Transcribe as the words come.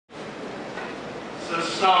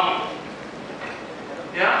sound.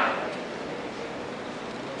 Yeah?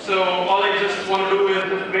 So all I just want to do is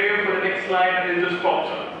just wait for the next slide and it just pops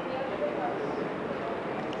up.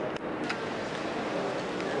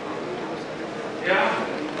 Yeah?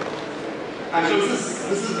 And so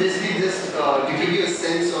this is basically just to give you a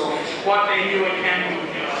sense of what the UI can do.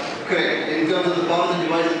 Yeah. Correct. In terms of the power of the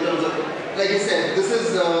device, in terms of, like I said, this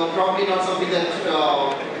is probably not something that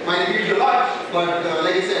might appeal to a lot, but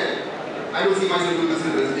like I said, I don't see myself doing this in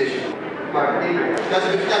a presentation. But anyway, that's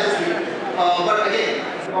just me. But again,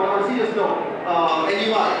 on a serious note,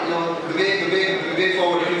 NUI, the way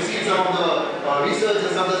forward. If you've seen some of the research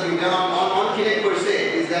and stuff that's been done on Kinect per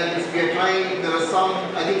se, is that we are trying. There are some,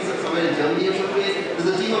 I think somewhere in Germany or someplace, there's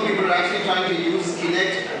a team of people who are actually trying to use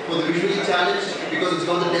Kinect for the visually challenged because it's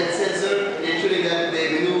got the depth sensor, ensuring that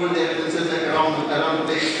they maneuver their sensors like around the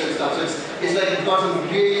place and stuff. So it's like it's got some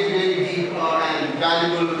really deep and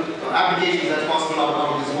valuable applications that's possible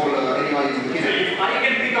out of this whole NUI using Kinect. So if I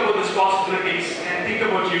can think about these possibilities and think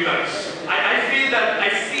about you guys.